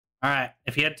All right,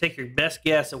 if you had to take your best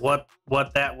guess at what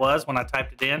that was when I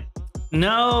typed it in.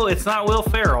 No, it's not Will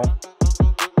Ferrell.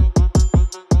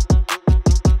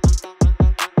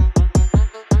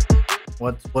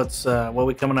 What are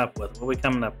we coming up with? What are we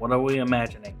coming up? What are we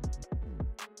imagining?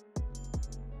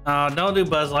 Don't do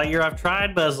Buzz Lightyear. I've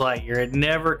tried Buzz Lightyear. It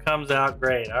never comes out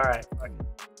great. All right, fuck it.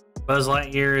 Buzz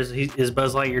Lightyear, is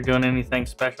Buzz Lightyear doing anything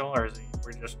special, or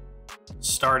we're just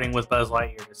starting with Buzz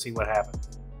Lightyear to see what happens?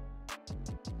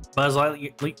 Buzz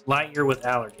Lightyear with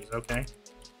allergies, okay.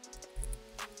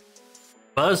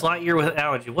 Buzz Lightyear with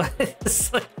allergy. What is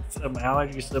some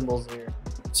allergy symbols here?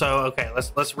 So okay,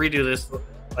 let's redo this,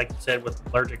 like you said, with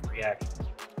allergic reaction.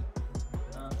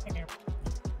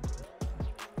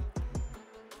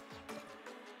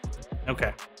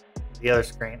 Okay, the other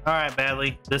screen. All right,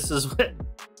 Badly. This is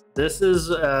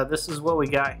what we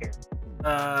got here.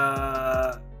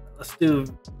 Let's do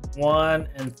 1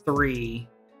 and 3.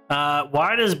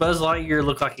 Why does Buzz Lightyear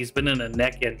look like he's been in a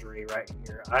neck injury right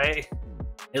here?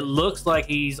 It looks like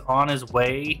he's on his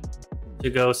way to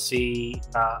go see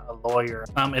a lawyer.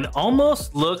 It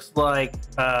almost looks like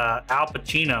Al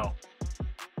Pacino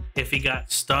if he got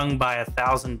stung by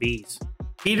 1,000 bees.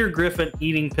 Peter Griffin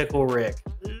eating Pickle Rick.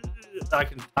 I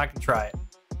can try it.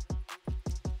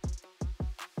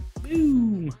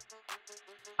 Boom.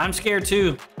 I'm scared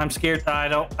too. I'm scared.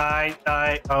 Oh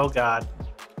God.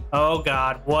 Oh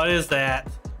God, what is that?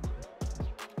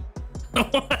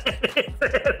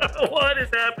 What is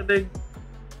happening?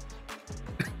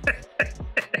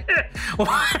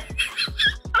 What?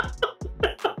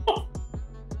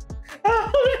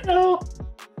 Oh no!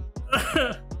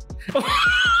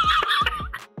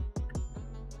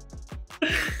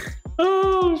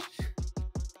 Oh,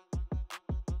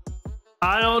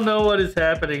 I don't know what is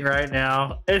happening right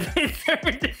now.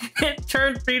 It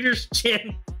turned Peter's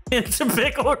chin into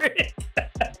Pickle Rick.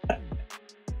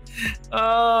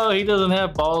 Oh, he doesn't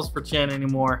have balls for chin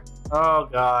anymore. Oh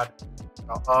God.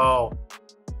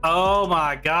 Oh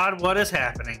my God, what is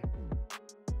happening?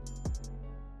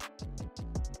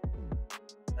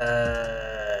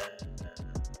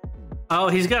 Oh,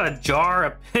 he's got a jar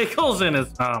of pickles in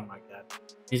his. Oh my God,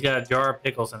 he's got a jar of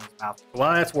pickles in his mouth.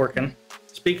 While that's working,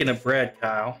 speaking of bread,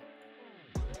 Kyle,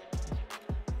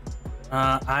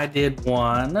 I did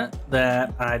one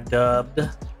that I dubbed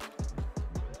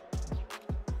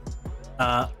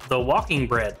the walking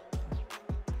bread.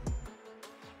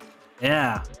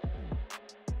 Yeah,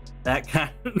 that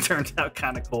kind of turned out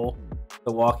kind of cool.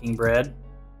 The walking bread.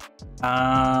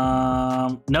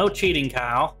 No cheating,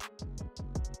 Kyle.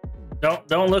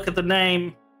 Don't look at the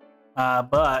name.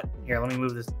 But here, let me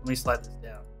move this. Let me slide this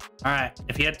down. All right.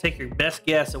 If you had to take your best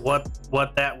guess at what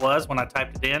that was when I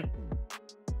typed it in,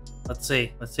 let's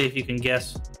see. Let's see if you can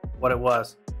guess what it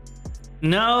was.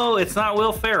 No, it's not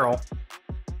Will Ferrell.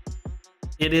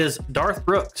 It is Darth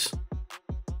Brooks.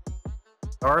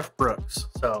 Darth Brooks.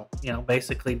 So, you know,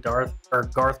 basically Garth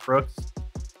Brooks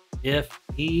if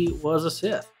he was a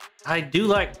Sith. I do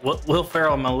like Will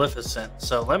Ferrell Maleficent.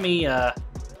 So let me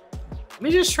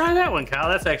just try that one, Kyle.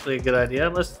 That's actually a good idea.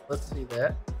 Let's see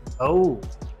that. Oh,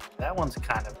 that one's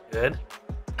kind of good.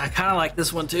 I kind of like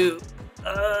this one too.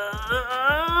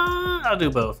 I'll do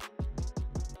both.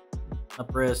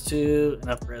 Up res 2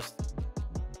 and up res 3.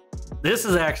 This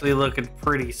is actually looking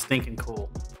pretty stinking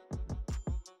cool.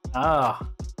 Oh,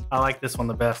 I like this one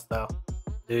the best though.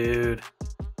 Dude,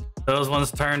 those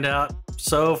ones turned out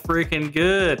so freaking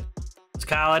good.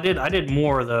 Kyle, I did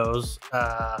more of those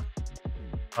while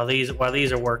these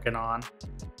are working on.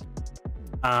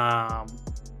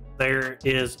 There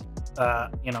is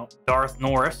you know, Darth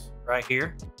Norris right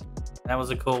here. That was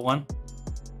a cool one.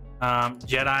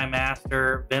 Jedi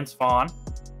Master Vince Vaughn.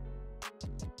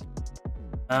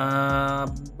 Oh,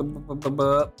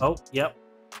 yep.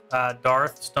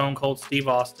 Darth Stone Cold Steve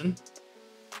Austin.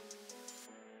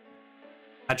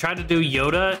 I tried to do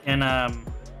Yoda and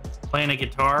playing a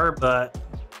guitar, but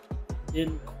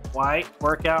didn't quite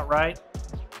work out right.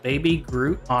 Baby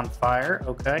Groot on fire.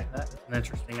 Okay, that's an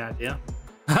interesting idea.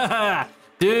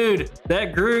 Dude,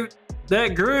 that Groot.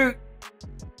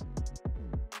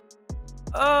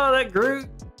 Oh, that Groot.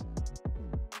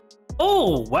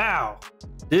 Oh, wow.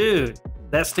 Dude,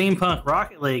 that Steampunk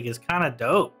Rocket League is kind of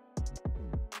dope.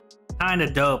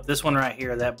 This one right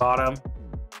here, that bottom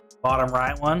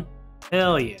right one.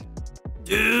 Hell yeah.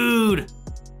 Dude,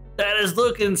 that is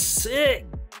looking sick.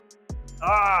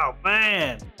 Oh,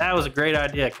 man. That was a great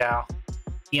idea, Kyle.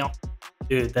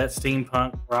 Dude, that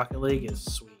Steampunk Rocket League is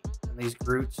sweet. And these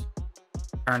Groots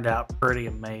turned out pretty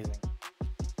amazing.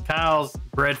 Kyle's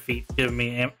bread feet give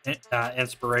me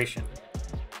inspiration.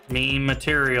 Meme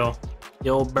material. The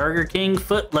old Burger King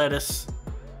foot lettuce.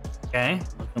 Okay,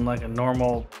 looking like a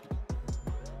normal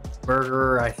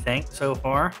burger, I think, so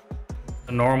far.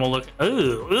 A normal looking.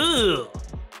 Ooh.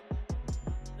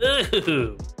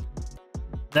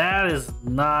 That is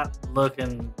not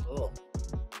looking. Ugh.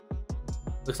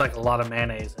 Looks like a lot of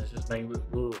mayonnaise. It's just making.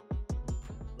 Ooh.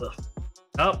 Ugh.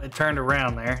 Oh, it turned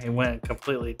around there. It went a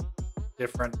completely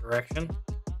different direction.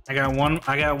 I got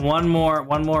one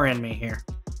more in me here,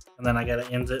 and then I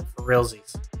gotta end it for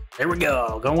realsies. There we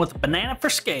go. Going with the banana for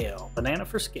scale. Banana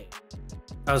for scale.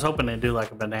 I was hoping to do like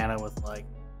a banana with like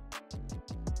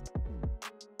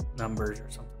numbers or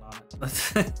something on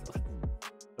it.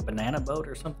 A banana boat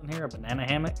or something here. A banana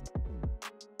hammock.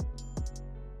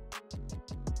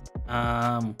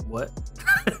 What?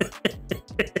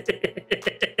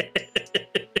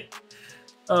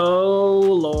 Oh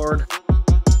Lord.